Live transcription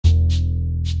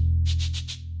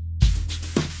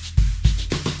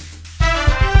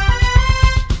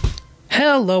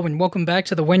Hello and welcome back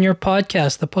to the When You're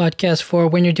Podcast, the podcast for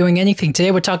when you're doing anything. Today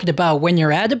we're talking about when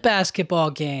you're at a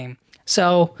basketball game.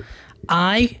 So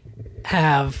I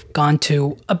have gone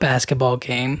to a basketball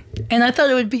game and I thought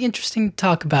it would be interesting to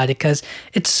talk about it because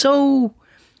it's so...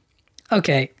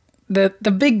 Okay, the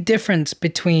big difference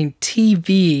between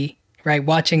TV, right,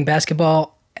 watching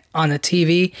basketball on the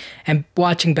TV and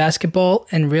watching basketball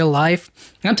in real life.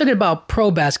 I'm talking about pro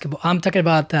basketball. I'm talking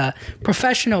about the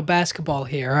professional basketball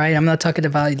here, right? I'm not talking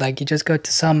about like you just go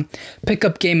to some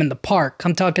pickup game in the park.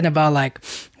 I'm talking about like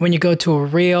when you go to a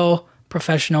real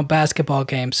professional basketball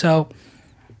game. So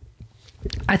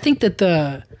I think that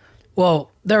there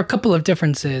are a couple of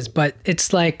differences, but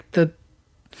it's like the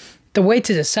way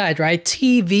to decide, right?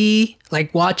 TV,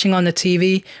 like watching on the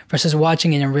TV versus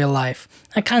watching it in real life.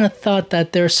 I kind of thought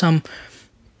that there's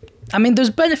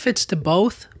benefits to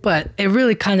both, but it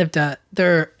really kind of,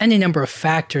 there are any number of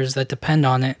factors that depend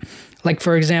on it. Like,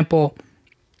 for example,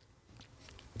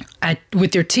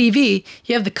 with your TV,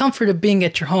 you have the comfort of being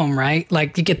at your home, right?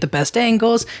 Like, you get the best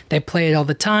angles, they play it all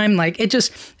the time. Like,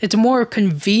 it's more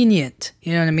convenient,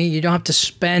 you know what I mean? You don't have to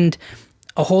spend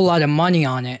a whole lot of money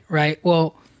on it, right?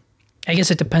 Well, I guess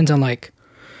it depends on, like,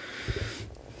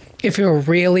 if you're a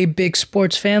really big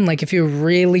sports fan, like if you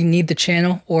really need the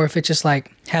channel, or if it just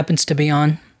like happens to be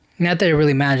on. Not that it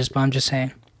really matters, but I'm just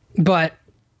saying. But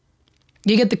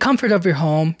you get the comfort of your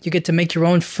home. You get to make your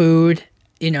own food.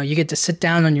 You know, you get to sit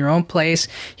down on your own place.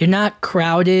 You're not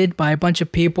crowded by a bunch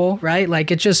of people, right?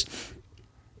 Like it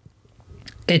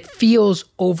feels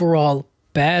overall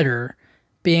better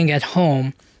being at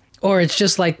home, or it's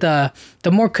just like the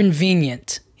more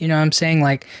convenient. You know what I'm saying?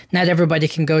 Like not everybody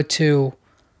can go to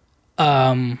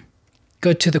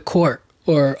the court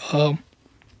or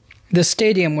the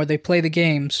stadium where they play the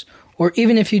games. Or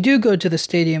even if you do go to the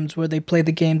stadiums where they play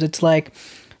the games, it's like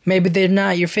maybe they're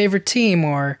not your favorite team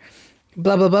or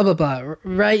blah, blah, blah, blah, blah.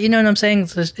 Right? You know what I'm saying?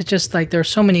 It's just like there are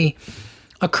so many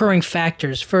occurring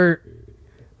factors. For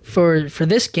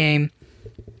this game,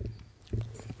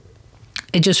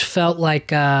 it just felt like...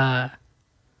 how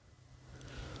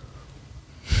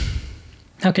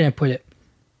can I put it?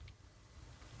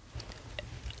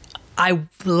 I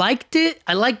liked it.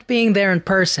 I liked being there in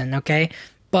person, okay?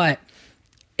 But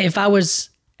if I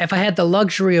had the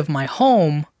luxury of my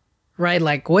home, right?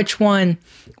 Like which one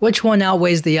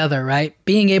outweighs the other, right?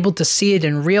 Being able to see it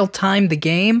in real time, the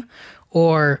game,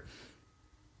 or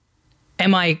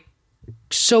am I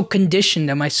so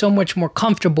conditioned? Am I so much more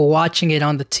comfortable watching it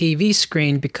on the TV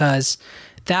screen because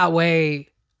that way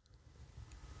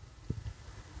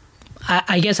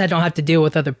I guess I don't have to deal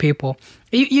with other people.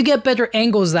 You get better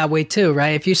angles that way too, right?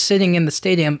 If you're sitting in the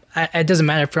stadium, it doesn't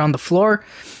matter if you're on the floor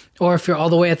or if you're all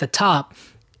the way at the top,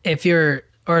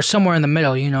 or somewhere in the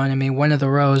middle, you know what I mean? One of the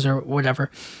rows or whatever.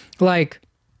 Like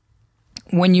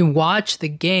when you watch the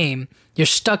game, you're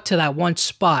stuck to that one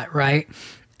spot, right?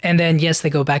 And then yes,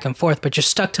 they go back and forth, but you're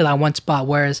stuck to that one spot.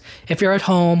 Whereas if you're at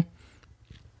home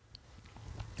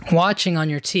watching on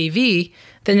your TV,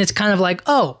 then it's kind of like,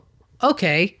 oh,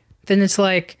 okay. Then it's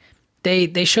like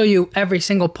they show you every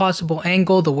single possible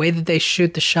angle, the way that they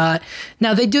shoot the shot.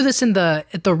 Now they do this at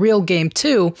the real game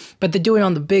too, but they do it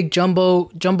on the big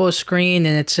jumbo screen,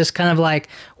 and it's just kind of like,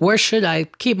 where should I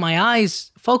keep my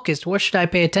eyes focused? Where should I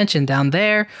pay attention? Down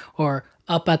there or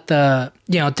up at down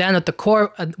at the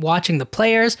court watching the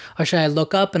players, or should I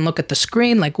look up and look at the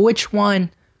screen? Like which one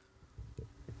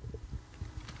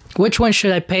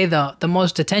should I pay the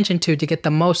most attention to get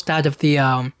the most out of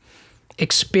the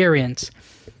experience?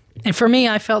 And for me,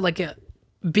 I felt like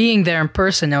being there in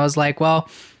person, I was like, well,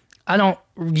 I don't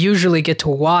usually get to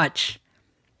watch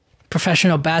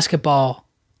professional basketball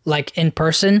like in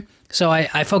person, so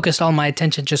I focused all my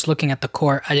attention just looking at the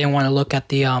court. I didn't want to look at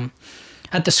the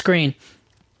screen.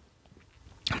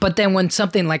 But then when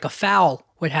something like a foul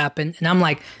would happen, and I'm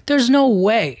like, there's no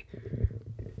way.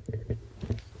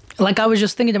 Like I was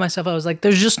just thinking to myself, I was like,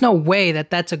 there's just no way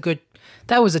that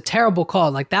was a terrible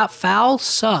call. Like that foul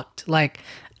sucked. Like,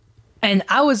 and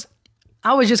I was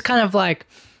just kind of like,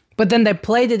 but then they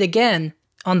played it again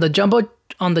on the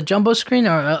jumbo screen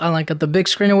or on like at the big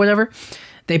screen or whatever.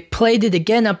 They played it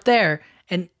again up there,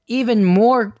 and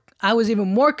I was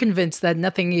even more convinced that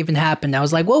nothing even happened. I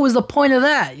was like, what was the point of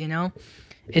that? You know,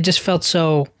 it just felt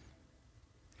so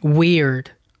weird.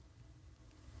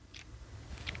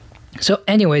 So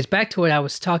anyways, back to what I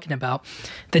was talking about.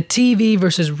 The TV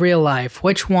versus real life.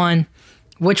 Which one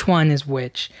is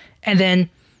which? And then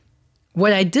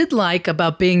what I did like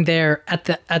about being there at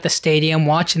the stadium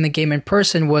watching the game in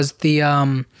person was the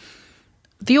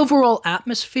overall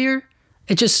atmosphere.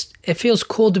 It feels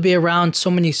cool to be around so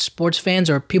many sports fans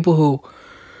or people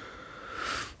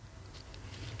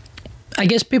I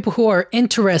guess people who are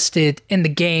interested in the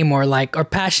game or like are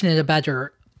passionate about it,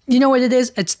 or you know what it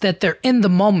is? It's that they're in the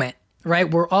moment, right?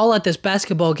 We're all at this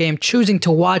basketball game choosing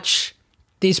to watch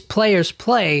these players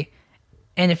play,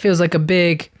 and it feels like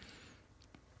it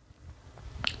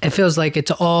feels like it's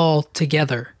all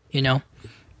together, you know?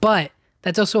 But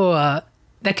that's also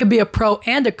that could be a pro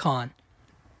and a con.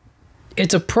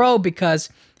 It's a pro because,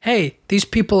 hey, these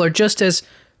people are just as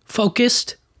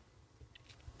focused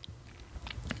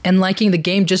and liking the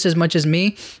game just as much as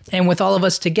me. And with all of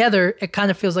us together, it kind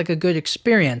of feels like a good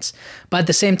experience. But at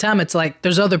the same time, it's like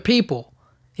there's other people,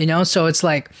 you know? So it's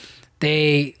like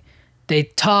they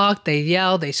talk, they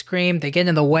yell, they scream, they get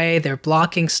in the way, they're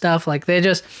blocking stuff. Like they're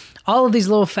just all of these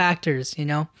little factors, you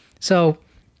know? So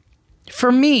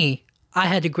for me, I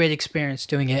had a great experience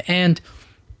doing it. And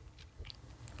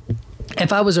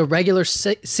if I was a regular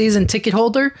season ticket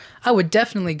holder, I would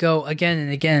definitely go again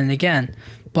and again and again.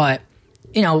 But,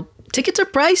 you know, tickets are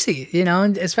pricey, you know,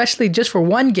 especially just for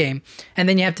one game. And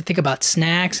then you have to think about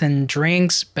snacks and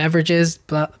drinks, beverages,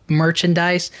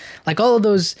 merchandise, like all of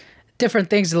those different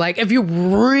things. Like if you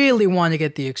really want to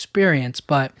get the experience.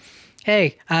 But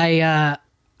hey, I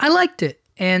liked it.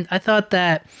 And I thought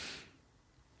that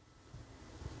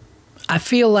I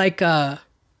feel like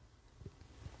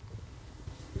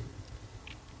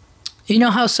you know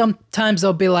how sometimes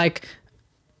they'll be like,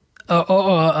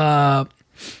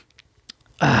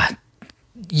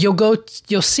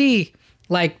 you'll see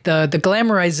like the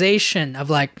glamorization of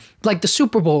like the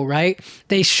Super Bowl, right?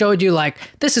 They showed you like,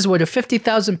 this is what a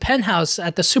 50,000 penthouse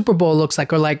at the Super Bowl looks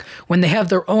like, or like when they have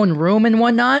their own room and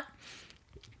whatnot.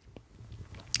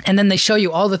 And then they show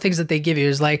you all the things that they give you.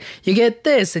 It's like, you get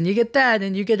this and you get that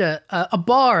and you get a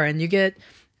bar and you get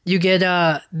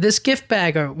this gift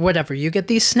bag or whatever. You get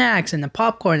these snacks and the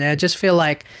popcorn. And I just feel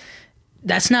like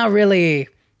that's not really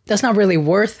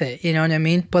worth it. You know what I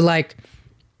mean? But like,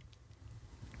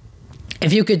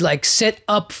 if you could like sit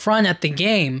up front at the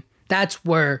game, that's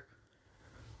where,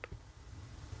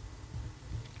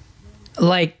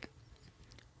 like,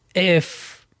 okay,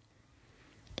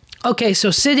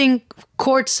 so sitting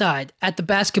courtside at the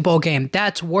basketball game,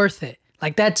 that's worth it.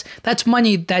 Like that's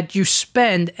money that you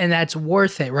spend, and that's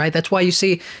worth it, right? That's why you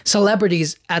see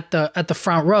celebrities at the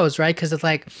front rows, right? Because it's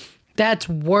like, that's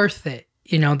worth it.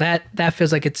 You know, that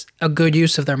feels like it's a good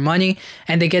use of their money,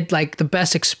 and they get like the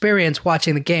best experience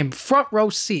watching the game, front row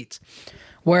seats.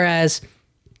 Whereas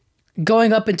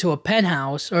going up into a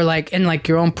penthouse or like in like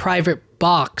your own private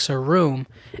box or room,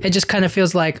 it just kind of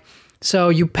feels like, so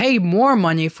you pay more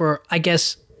money for, I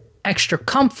guess, extra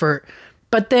comfort,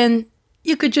 but then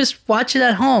you could just watch it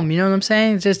at home. You know what I'm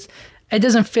saying? It's just, it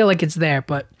doesn't feel like it's there.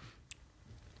 But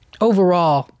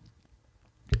overall,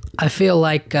 I feel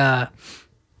like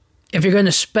if you're going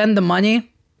to spend the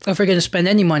money, or if you're going to spend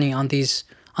any money on these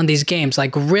games,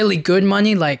 like really good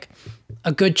money, like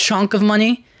a good chunk of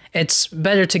money, it's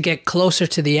better to get closer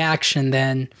to the action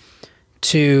than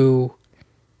to,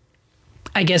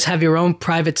 I guess, have your own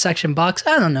private section box.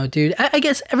 I don't know, dude. I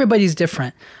guess everybody's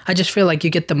different. I just feel like you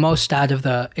get the most out of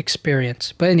the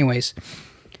experience. But anyways,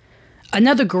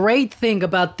 another great thing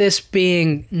about this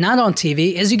being not on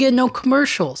TV is you get no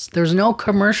commercials. There's no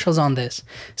commercials on this.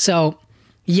 So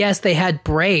yes, they had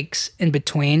breaks in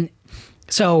between.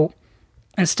 So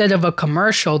instead of a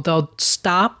commercial, they'll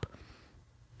stop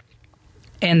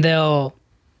and they'll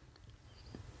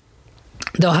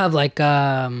have like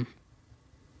or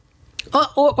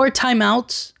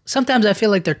timeouts. Sometimes I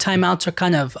feel like their timeouts are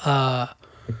kind of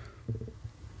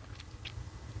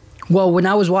well, when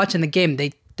I was watching the game,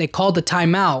 they called the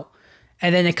timeout,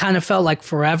 and then it kind of felt like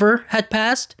forever had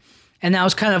passed. And I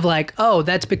was kind of like, oh,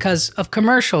 that's because of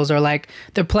commercials, or like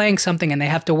they're playing something and they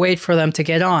have to wait for them to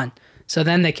get on, so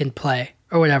then they can play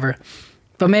or whatever.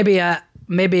 But maybe I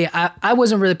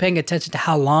wasn't really paying attention to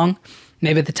how long.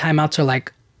 Maybe the timeouts are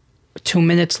like 2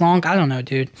 minutes long. I don't know,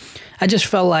 dude. I just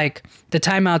felt like the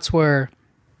timeouts were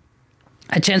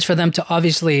a chance for them to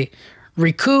obviously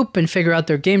recoup and figure out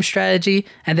their game strategy.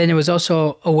 And then it was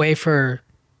also a way for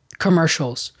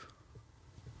commercials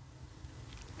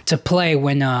to play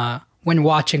when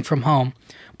watching from home.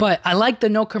 But I like the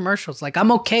no commercials. Like, I'm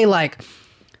okay. Like,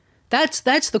 that's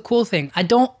the cool thing. I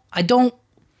don't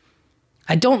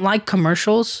like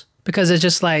commercials because it's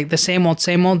just like the same old,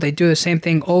 same old. They do the same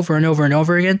thing over and over and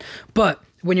over again. But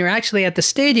when you're actually at the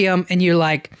stadium and you're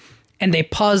like, and they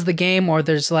pause the game, or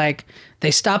there's like,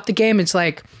 they stop the game, it's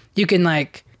like, you can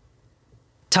like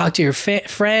talk to your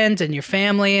friends and your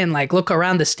family and like look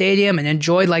around the stadium and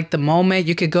enjoy like the moment.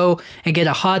 You could go and get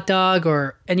a hot dog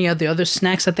or any of the other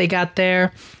snacks that they got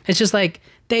there. It's just like,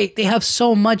 they have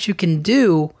so much you can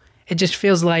do. It just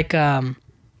feels like,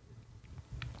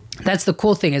 that's the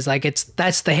cool thing is like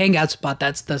that's the hangout spot.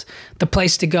 That's the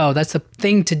place to go. That's the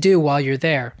thing to do while you're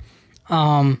there.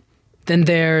 Then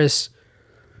there's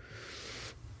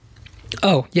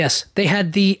yes, they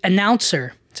had the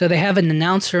announcer. So they have an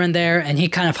announcer in there, and he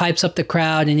kind of hypes up the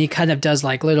crowd, and he kind of does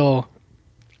like little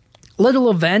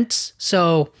events.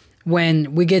 So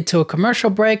when we get to a commercial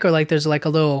break, or like there's like a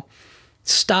little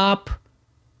stop,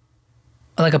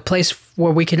 like a place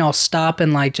where we can all stop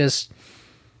and like just,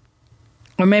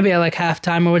 or maybe at like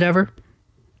halftime or whatever,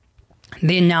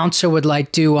 the announcer would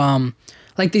like do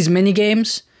like these mini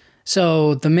games.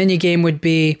 So the mini game would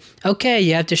be, okay,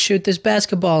 you have to shoot this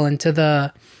basketball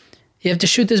you have to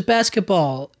shoot this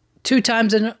basketball 3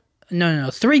 times in a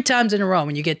row.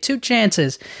 When you get 2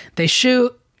 chances, they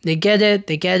shoot, they get it,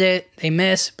 they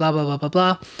miss, blah, blah, blah, blah,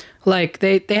 blah. Like,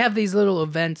 they have these little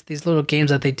events, these little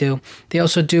games that they do. They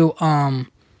also do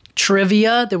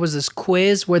trivia. There was this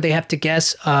quiz where they have to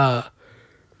guess,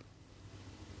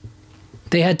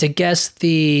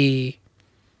 the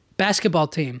basketball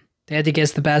team. They had to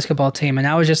guess the basketball team. And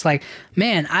I was just like,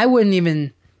 man, I wouldn't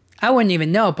even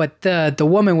know. But the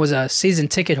woman was a season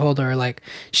ticket holder. Like,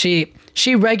 she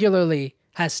regularly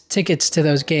has tickets to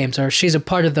those games, or she's a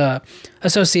part of the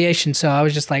association. So I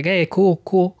was just like, hey,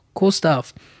 cool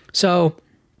stuff. So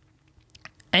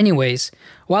anyways,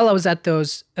 while I was at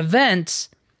those events,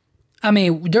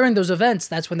 during those events,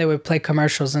 that's when they would play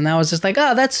commercials. And I was just like,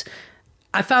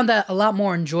 I found that a lot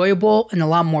more enjoyable and a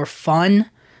lot more fun,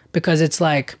 because it's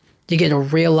like you get a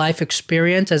real life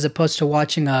experience as opposed to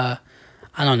watching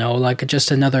like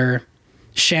just another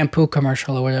shampoo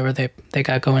commercial or whatever they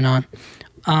got going on.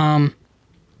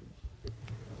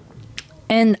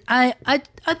 And I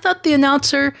thought the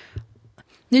announcer,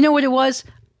 you know what it was?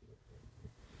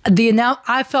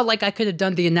 I felt like I could have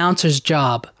done the announcer's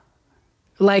job.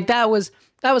 Like that was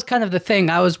kind of the thing.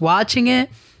 I was watching it.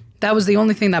 That was the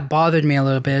only thing that bothered me a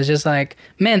little bit. It's just like,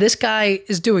 man, this guy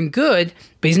is doing good,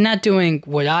 but he's not doing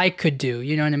what I could do.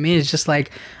 You know what I mean? It's just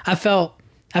like, I felt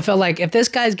like if this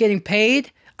guy's getting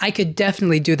paid, I could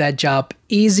definitely do that job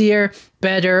easier,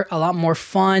 better, a lot more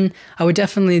fun. I would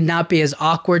definitely not be as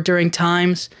awkward during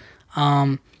times.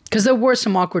 Because there were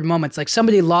some awkward moments. Like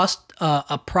somebody lost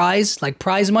a prize, like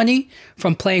prize money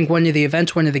from playing one of the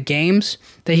events, one of the games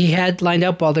that he had lined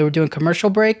up while they were doing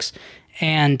commercial breaks.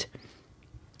 And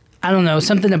I don't know,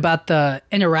 something about the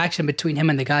interaction between him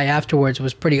and the guy afterwards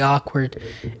was pretty awkward.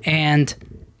 And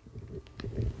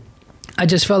I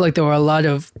just felt like there were a lot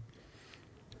of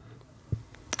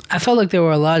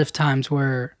times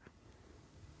where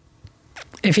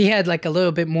if he had like a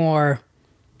little bit more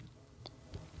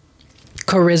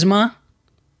charisma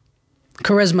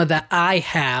that I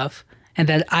have and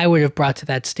that I would have brought to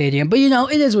that stadium. But, it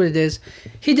is what it is.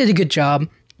 He did a good job.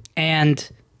 And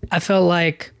I felt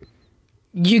like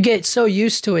you get so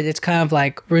used to it, it's kind of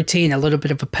like routine, a little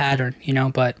bit of a pattern,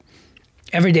 but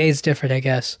every day is different, I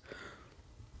guess.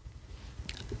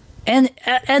 And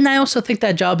I also think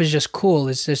that job is just cool.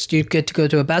 It's just you get to go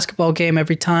to a basketball game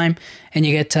every time, and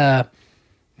you get to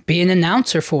be an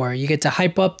announcer for it. You get to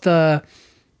hype up the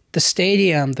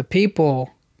stadium, the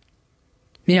people,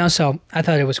 so I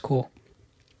thought it was cool.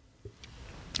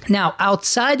 Now,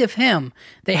 outside of him,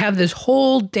 they have this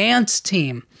whole dance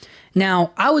team.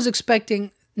 Now, I was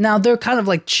expecting, they're kind of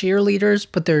like cheerleaders,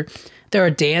 but they're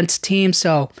a dance team.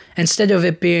 So instead of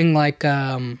it being like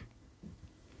at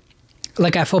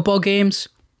football games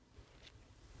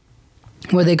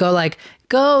where they go like,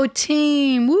 go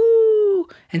team, woo!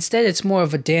 Instead, it's more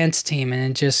of a dance team,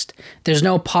 and there's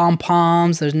no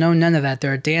pom-poms, there's none of that.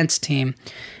 They're a dance team.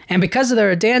 And because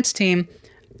they're a dance team,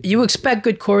 you expect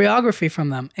good choreography from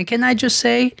them. And can I just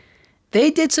say, they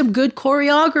did some good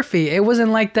choreography. It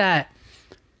wasn't like that.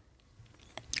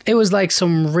 It was like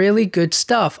some really good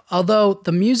stuff. Although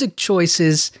the music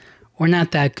choices were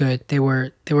not that good. They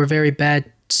were very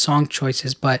bad song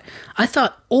choices. But I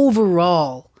thought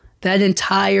overall, that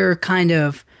entire kind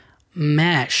of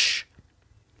mesh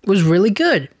was really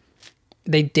good.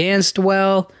 They danced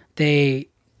well. They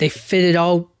fit it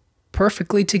all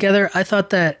perfectly together. I thought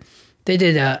that they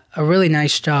did a really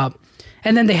nice job.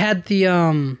 And then they had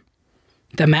the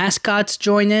mascots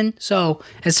join in. So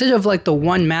instead of like the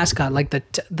one mascot, like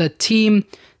the team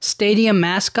stadium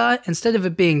mascot, instead of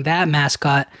it being that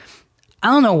mascot, I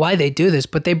don't know why they do this,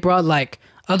 but they brought like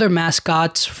other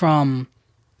mascots from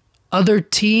other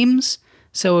teams.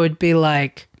 So it would be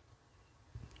like,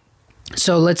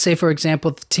 so let's say, for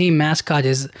example, the team mascot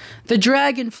is the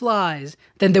Dragonflies.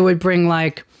 Then they would bring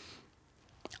like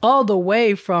all the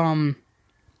way from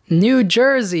New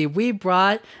Jersey, we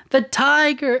brought the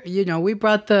Tiger, we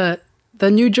brought the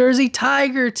New Jersey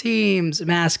Tiger team's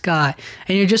mascot.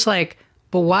 And you're just like,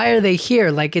 but why are they here?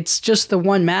 Like, it's just the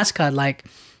one mascot. Like,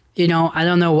 you know, I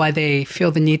don't know why they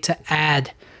feel the need to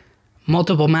add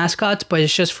multiple mascots, but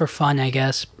it's just for fun, I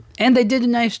guess. And they did a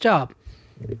nice job.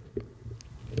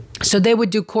 So they would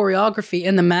do choreography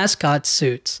in the mascot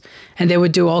suits, and they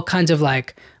would do all kinds of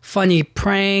like funny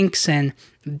pranks and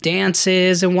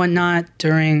dances and whatnot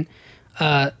during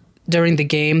the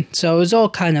game. So it was all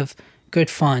kind of good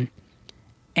fun.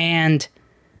 And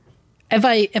if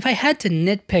I had to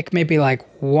nitpick maybe like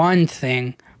one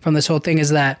thing from this whole thing,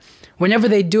 is that whenever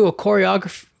they do a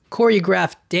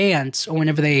choreographed dance, or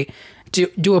whenever they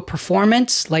do a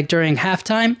performance, like during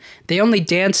halftime, they only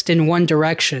danced in one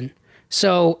direction.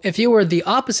 So if you were the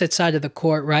opposite side of the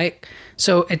court, right?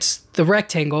 So it's the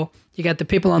rectangle. You got the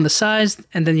people on the sides,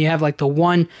 and then you have like the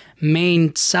one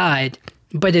main side,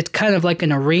 but it's kind of like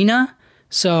an arena.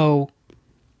 So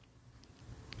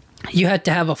you have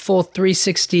to have a full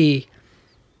 360.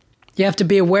 You have to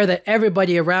be aware that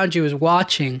everybody around you is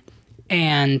watching,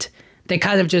 and they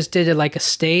kind of just did it like a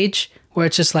stage where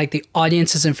it's just like the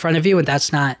audience is in front of you, and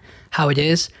that's not how it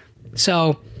is.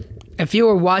 So if you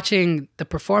were watching the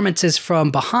performances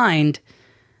from behind,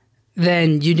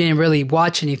 then you didn't really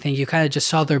watch anything. You kind of just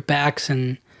saw their backs,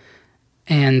 and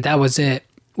that was it,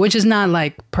 which is not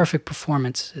like perfect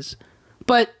performances.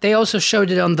 But they also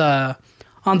showed it on the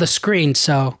screen,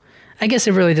 so I guess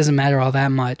it really doesn't matter all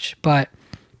that much. But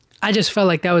I just felt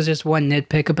like that was just one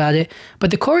nitpick about it. But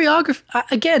the choreography,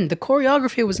 again, the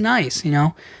choreography was nice, you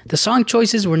know. The song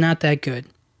choices were not that good.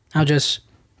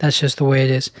 That's just the way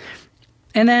it is.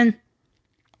 And then,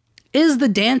 is the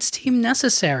dance team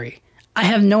necessary? I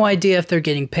have no idea if they're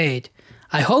getting paid.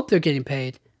 I hope they're getting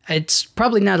paid. It's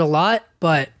probably not a lot,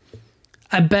 but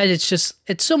I bet it's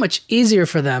so much easier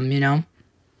for them, you know.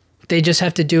 They just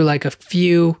have to do like a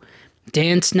few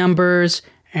dance numbers,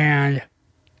 and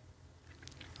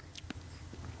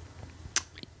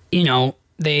you know,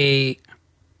 they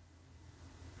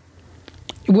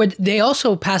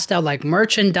also passed out like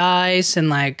merchandise and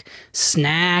like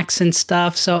snacks and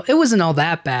stuff. So it wasn't all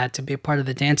that bad to be a part of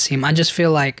the dance team. I just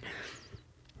feel like,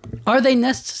 are they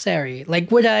necessary? Like,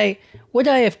 would I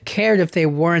have cared if they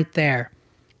weren't there?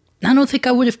 I don't think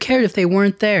I would have cared if they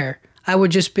weren't there. I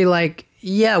would just be like,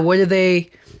 yeah, what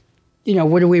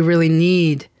do we really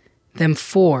need them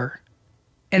for?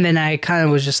 And then I kind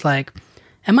of was just like,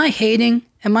 am I hating?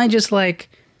 Am I just like,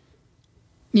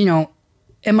 you know,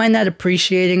 am I not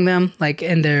appreciating them like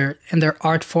in their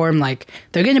art form? Like,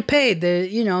 they're getting paid.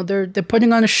 They're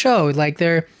putting on a show. Like,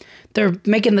 they're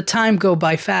making the time go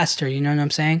by faster. You know what I'm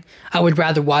saying? I would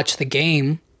rather watch the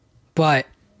game, but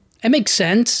it makes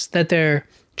sense that they're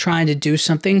trying to do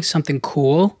something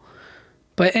cool.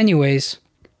 But anyways,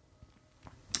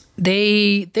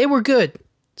 they were good.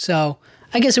 So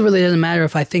I guess it really doesn't matter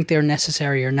if I think they're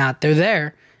necessary or not. They're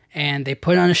there, and they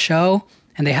put on a show,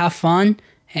 and they have fun,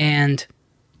 and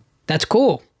that's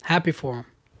cool. Happy for them.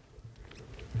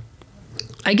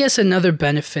 I guess another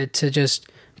benefit to just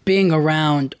being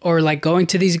around or like going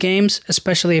to these games,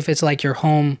 especially if it's like your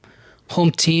home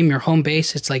team, your home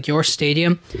base, it's like your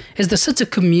stadium, is the sense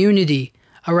of community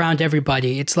around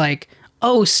everybody. It's like,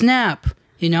 oh snap,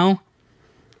 you know,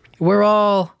 we're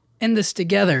all in this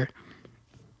together.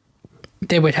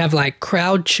 They would have like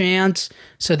crowd chants,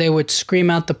 so they would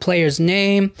scream out the player's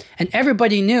name, and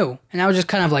everybody knew. And I was just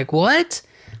kind of like, what?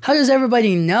 How does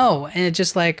everybody know? And it's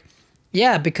just like,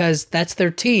 yeah, because that's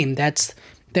their team. That's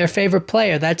their favorite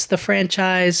player. That's the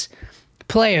franchise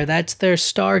player. That's their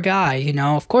star guy, you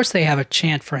know. Of course they have a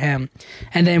chant for him.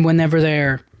 And then whenever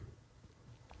they're,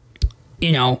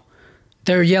 you know,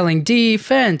 they're yelling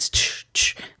defense,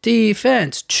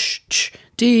 defense,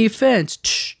 defense,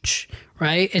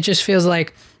 right? It just feels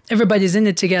like everybody's in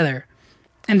it together.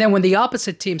 And then when the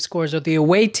opposite team scores or the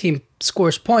away team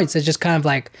scores points, it's just kind of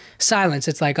like silence.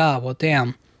 It's like, oh, well,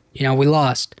 damn, you know, we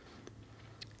lost.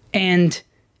 And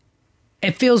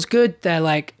it feels good that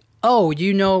like, oh,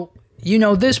 you know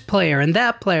this player and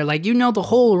that player, like, you know the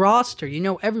whole roster, you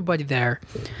know everybody there.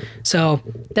 So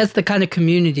that's the kind of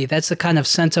community. That's the kind of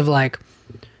sense of like,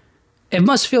 it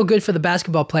must feel good for the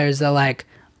basketball players that like,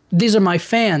 these are my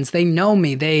fans. They know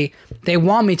me. They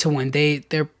want me to win.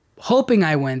 They're hoping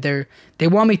I win. They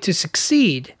want me to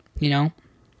succeed, you know?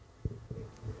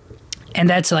 And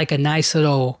that's like a nice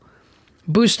little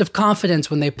boost of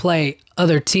confidence when they play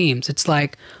other teams. It's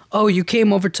like, oh, you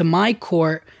came over to my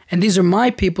court and these are my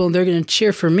people and they're going to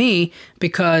cheer for me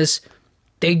because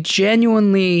they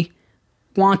genuinely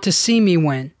want to see me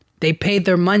win. They paid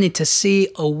their money to see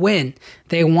a win.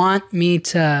 They want me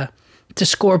to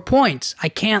score points. I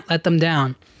can't let them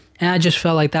down. And I just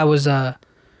felt like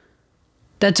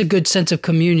that's a good sense of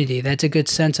community. That's a good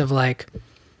sense of like,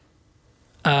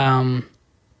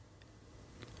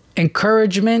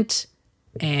 encouragement,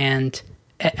 and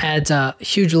it adds a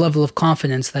huge level of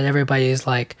confidence that everybody is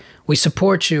like, we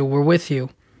support you, we're with you.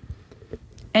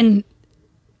 And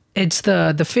it's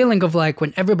the feeling of like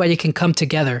when everybody can come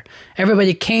together.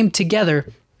 Everybody came together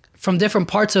from different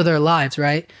parts of their lives,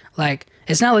 right? Like,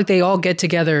 it's not like they all get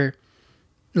together,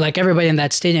 like everybody in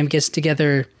that stadium gets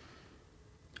together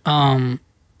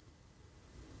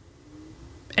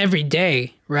every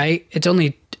day, right? It's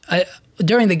only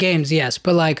during the games, yes,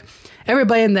 but like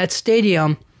everybody in that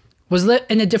stadium was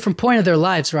in a different point of their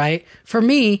lives, right? For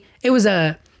me,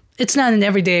 it's not an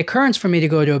everyday occurrence for me to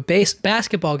go to a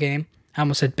basketball game. I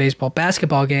almost said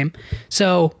basketball game.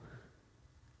 So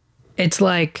it's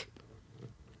like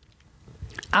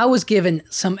I was given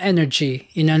some energy,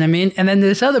 you know what I mean? And then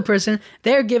this other person,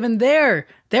 they're given their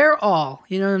all,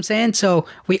 you know what I'm saying? So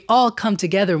we all come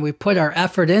together and we put our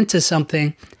effort into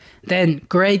something, then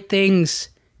great things,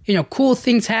 you know, cool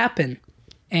things happen.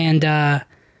 And I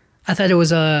thought it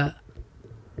was a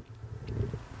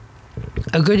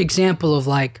good example of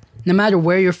like, no matter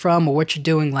where you're from or what you're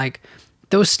doing, like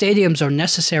those stadiums are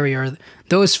necessary, or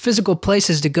those physical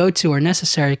places to go to are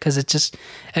necessary, because it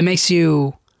makes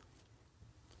you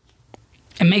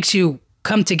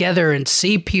come together and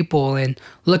see people and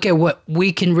look at what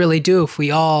we can really do if we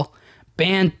all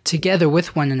band together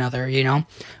with one another, you know?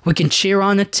 We can cheer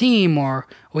on a team, or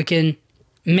we can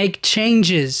make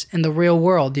changes in the real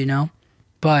world, you know?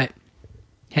 But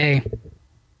hey,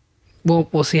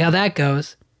 we'll see how that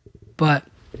goes. But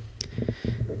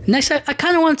next, I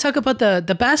kind of want to talk about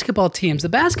the basketball teams. The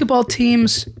basketball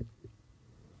teams,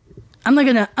 I'm not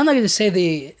gonna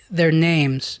say their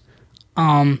names.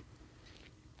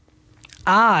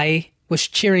 I was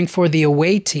cheering for the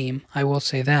away team, I will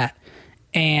say that.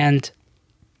 And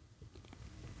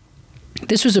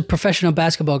this was a professional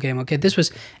basketball game, okay? This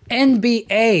was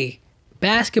NBA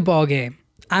basketball game.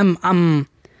 And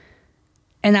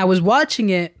I was watching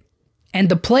it, and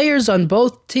the players on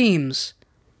both teams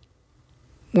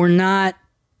were not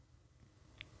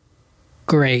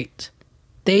great.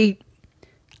 I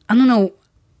don't know,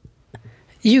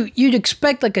 you'd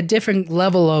expect like a different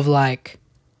level of like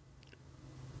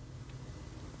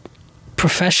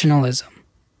professionalism.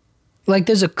 Like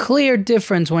there's a clear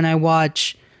difference when I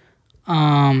watch, you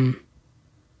know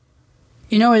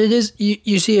what it is?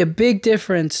 You see a big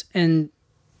difference in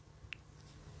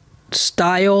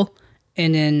style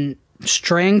and in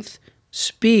strength,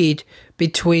 speed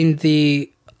between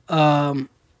the,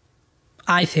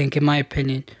 I think, in my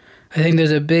opinion, I think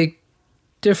there's a big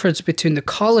difference between the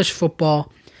college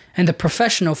football and the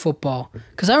professional football.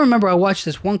 Because I remember I watched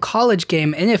this one college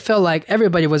game and it felt like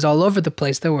everybody was all over the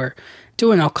place. They were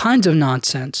doing all kinds of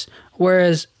nonsense.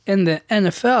 Whereas in the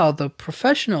NFL, the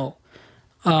professional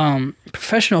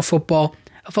football,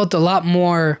 I felt a lot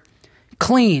more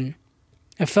clean.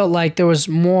 It felt like there was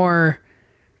more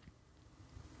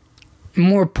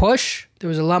push. There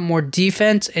was a lot more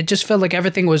defense. It just felt like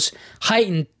everything was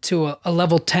heightened to a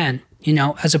level 10, you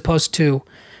know, as opposed to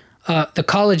the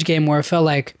college game where it felt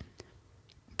like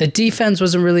the defense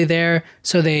wasn't really there.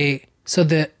 So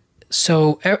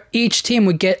each team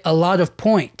would get a lot of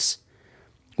points.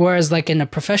 Whereas like in a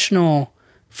professional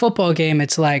football game,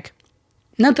 it's like,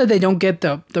 not that they don't get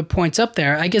the points up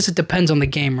there. I guess it depends on the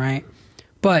game, right?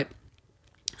 But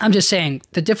I'm just saying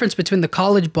the difference between the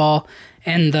college ball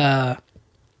and the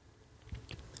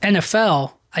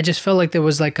NFL, I just felt like there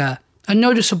was like a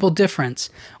noticeable difference.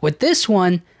 With this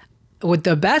one, with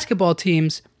the basketball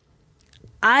teams,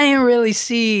 I didn't really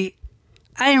see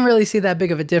that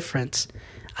big of a difference.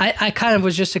 I kind of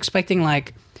was just expecting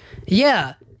like,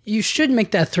 yeah, you should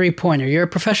make that 3-pointer. You're a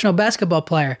professional basketball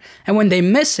player. And when they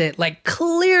miss it, like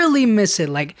clearly miss it,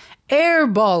 like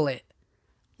airball it,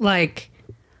 like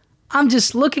I'm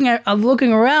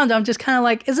looking around, I'm just kind of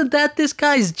like, isn't that this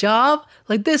guy's job?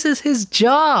 Like this is his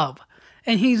job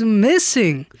and he's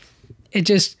missing.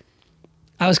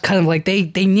 I was kind of like,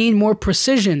 they need more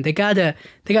precision. They gotta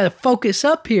focus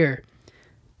up here.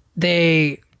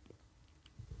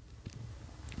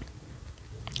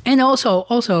 And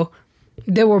also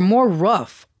they were more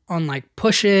rough on like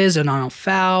pushes and on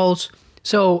fouls.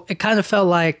 So it kind of felt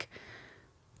like,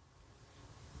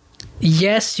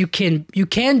 yes, you can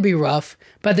be rough,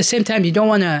 but at the same time you don't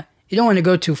want to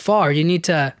go too far. You need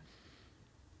to,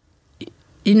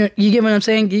 you know, you get what I'm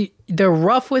saying? They're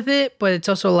rough with it, but it's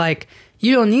also like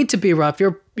you don't need to be rough.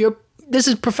 This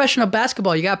is professional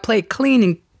basketball. You got to play it clean.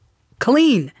 You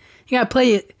got to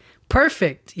play it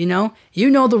perfect, you know? You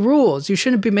know the rules. You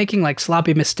shouldn't be making like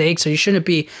sloppy mistakes, or you shouldn't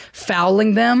be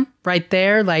fouling them right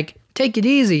there. Like take it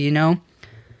easy, you know?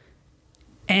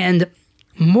 And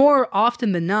more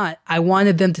often than not, I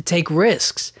wanted them to take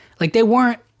risks. Like, they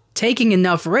weren't taking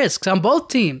enough risks on both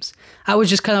teams. I was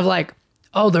just kind of like,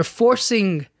 oh, they're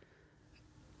forcing,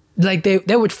 like,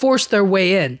 they would force their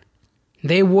way in.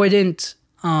 They wouldn't,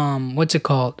 what's it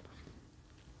called?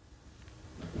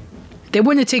 They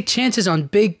wouldn't take chances on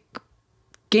big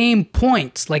game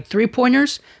points, like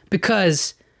 3-pointers,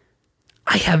 because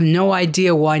I have no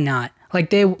idea why not. Like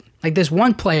this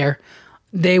one player,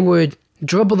 they would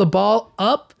dribble the ball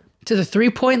up to the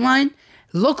 3-point line,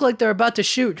 look like they're about to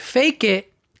shoot, fake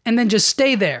it, and then just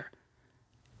stay there.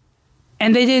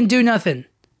 And they didn't do nothing.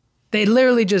 They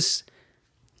literally just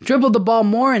dribbled the ball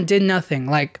more and did nothing.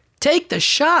 Like, take the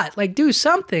shot. Like, do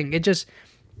something. It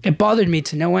bothered me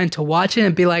to no end to watch it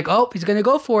and be like, oh, he's going to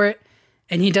go for it.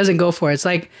 And he doesn't go for it. It's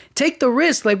like, take the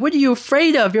risk. Like, what are you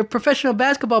afraid of? You're a professional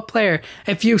basketball player.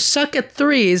 If you suck at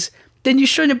threes, then you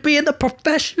shouldn't be in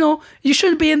you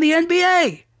shouldn't be in the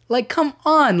NBA. Like, come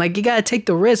on. Like, you got to take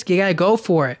the risk. You got to go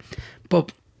for it.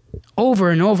 But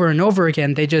over and over and over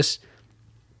again, he just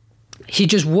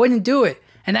wouldn't do it.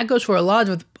 And that goes for a lot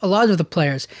of the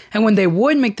players. And when they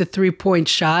would make the 3-point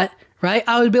shot, right,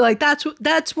 I would be like,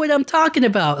 that's what I'm talking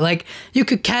about. Like, you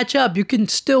could catch up. You can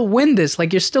still win this.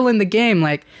 Like, you're still in the game.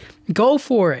 Like, go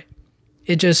for it.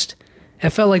 It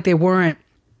felt like they weren't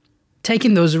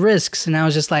taking those risks. And I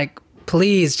was just like,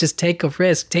 please, just take a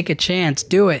risk. Take a chance.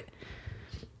 Do it.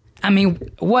 I mean,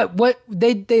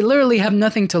 they literally have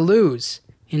nothing to lose,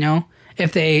 you know?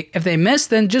 If they miss,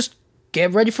 then just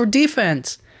get ready for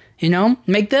defense, you know?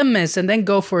 Make them miss and then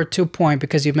go for a 2-point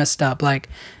because you messed up. Like,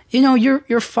 you know,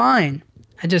 you're fine.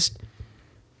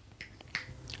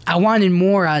 I wanted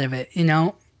more out of it, you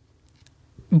know?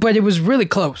 But it was really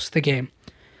close, the game.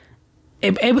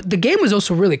 The game was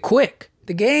also really quick.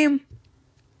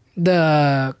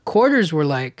 The quarters were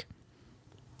like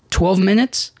 12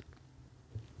 minutes.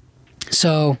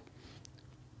 So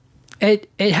it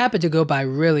happened to go by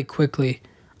really quickly.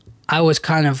 I was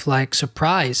kind of like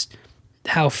surprised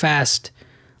how fast,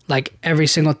 like every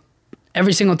single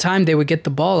time they would get the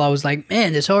ball, I was like,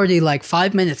 man, there's already like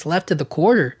 5 minutes left of the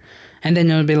quarter. And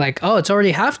then it would be like, oh, it's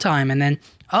already halftime. And then,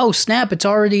 oh, snap, it's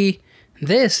already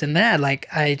this and that. Like,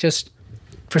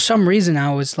 for some reason,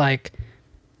 I was like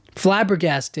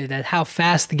flabbergasted at how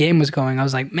fast the game was going. I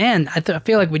was like, man, I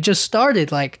feel like we just started.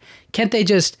 Like, can't they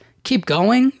just keep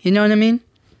going? You know what I mean?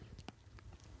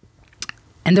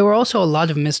 And there were also a lot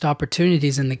of missed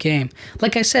opportunities in the game.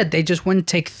 Like I said, they just wouldn't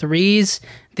take threes.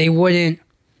 They wouldn't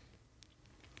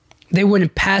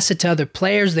pass it to other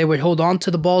players. They would hold on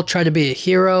to the ball, try to be a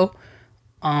hero.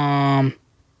 There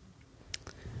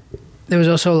was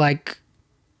also like,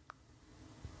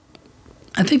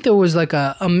 I think there was like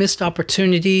a missed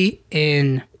opportunity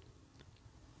in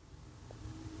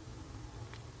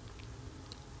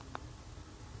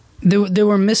there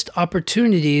were missed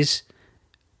opportunities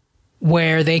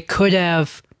where they could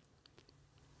have,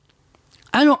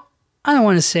 I don't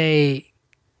want to say,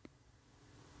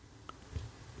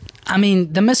 I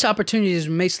mean, the missed opportunities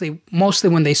are mostly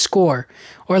when they score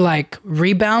or like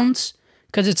rebounds,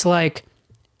 because it's like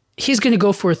he's going to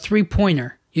go for a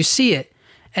 3-pointer. You see it,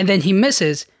 and then he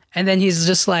misses, and then he's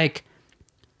just like,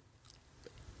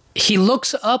 he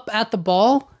looks up at the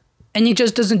ball and he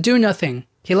just doesn't do nothing.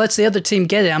 He lets the other team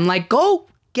get it. I'm like, go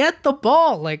get the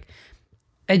ball. Like,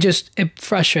 it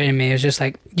frustrated me. It was just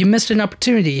like, you missed an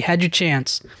opportunity. You had your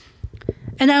chance.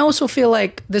 And I also feel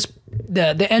like the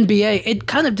NBA, it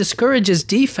kind of discourages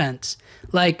defense.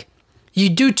 Like, you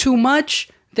do too much,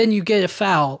 then you get a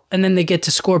foul, and then they get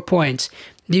to score points.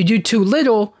 You do too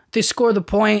little, they score the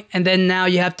point, and then now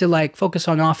you have to like focus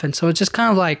on offense. So it's just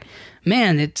kind of like,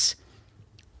 man, it's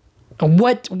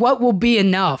what will be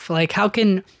enough? Like, how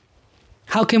can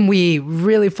we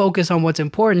really focus on what's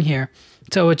important here?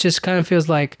 So it just kind of feels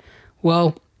like,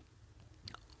 well,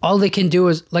 all they can do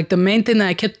is, like, the main thing that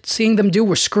I kept seeing them do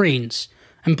were screens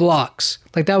and blocks.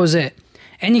 Like, that was it.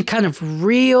 Any kind of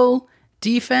real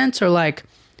defense or, like,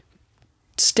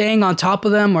 staying on top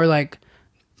of them or, like,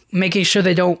 making sure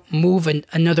they don't move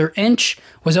another inch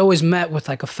was always met with,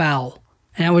 like, a foul.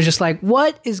 And I was just like,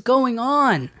 what is going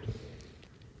on?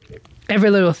 Every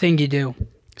little thing you do.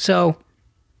 So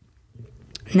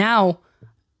now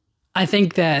I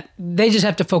think that they just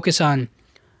have to focus on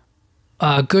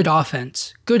good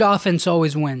offense. Good offense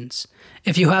always wins.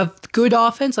 If you have good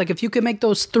offense, like if you can make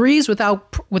those threes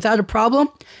without a problem,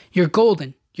 you're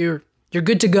golden. You're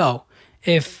good to go.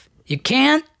 If you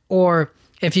can't, or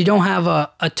if you don't have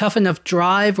a tough enough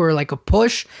drive or like a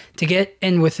push to get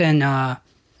in within a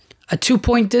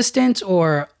 2-point distance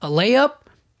or a layup,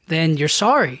 then you're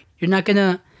sorry. You're not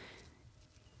gonna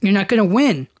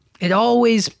win. It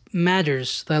always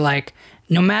matters. They're like,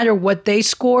 no matter what they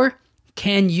score,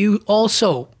 can you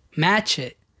also match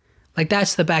it? Like,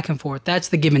 that's the back and forth. That's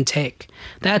the give and take.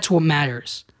 That's what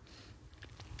matters.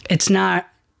 It's not...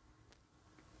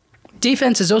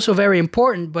 Defense is also very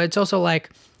important, but it's also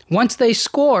like, once they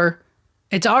score,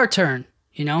 it's our turn,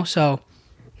 you know? So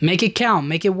make it count.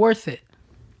 Make it worth it.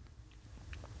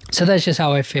 So that's just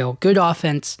how I feel. Good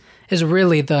offense is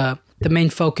really the main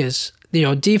focus. You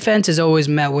know, defense is always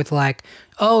met with like,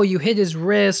 oh, you hit his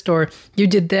wrist, or you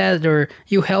did that, or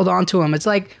you held on to him. It's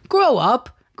like, grow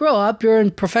up. Grow up. You're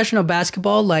in professional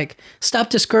basketball. Like,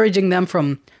 stop discouraging them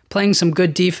from playing some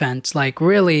good defense. Like,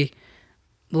 really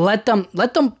let them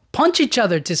punch each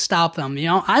other to stop them. You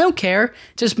know, I don't care.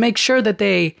 Just make sure that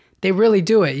they really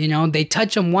do it. You know, they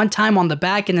touch them one time on the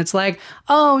back and it's like,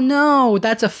 oh no,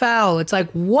 that's a foul. It's like,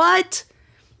 what?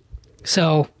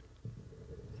 So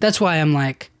that's why I'm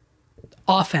like,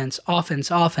 offense.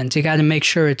 You got to make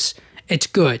sure it's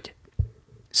good.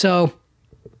 So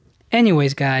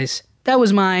anyways, guys, that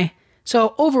was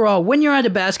so overall, when you're at a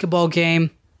basketball game,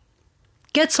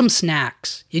 get some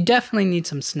snacks. You definitely need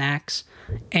some snacks,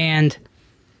 and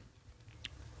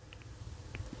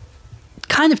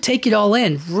kind of take it all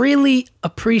in. Really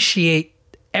appreciate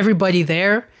everybody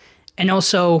there, and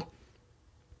also,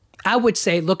 I would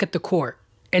say, look at the court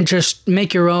and just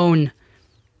make your own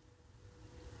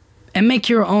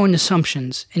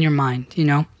assumptions in your mind, you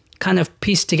know? Kind of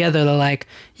piece together the like,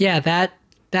 yeah,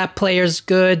 that player's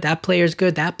good, that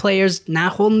player's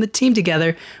not holding the team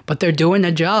together, but they're doing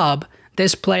a job.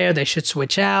 This player, they should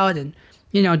switch out, and,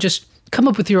 you know, just come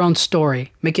up with your own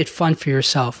story. Make it fun for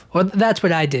yourself. Or that's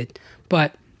what I did.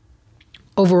 But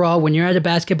overall, when you're at a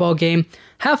basketball game,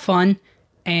 have fun,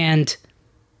 and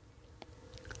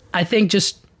I think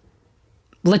just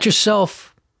let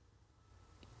yourself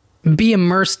be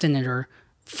immersed in it, or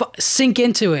sink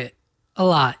into it a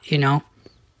lot, you know,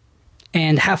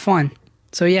 and have fun.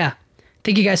 So yeah,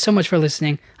 thank you guys so much for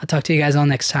listening. I'll talk to you guys all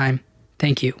next time.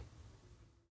 Thank you.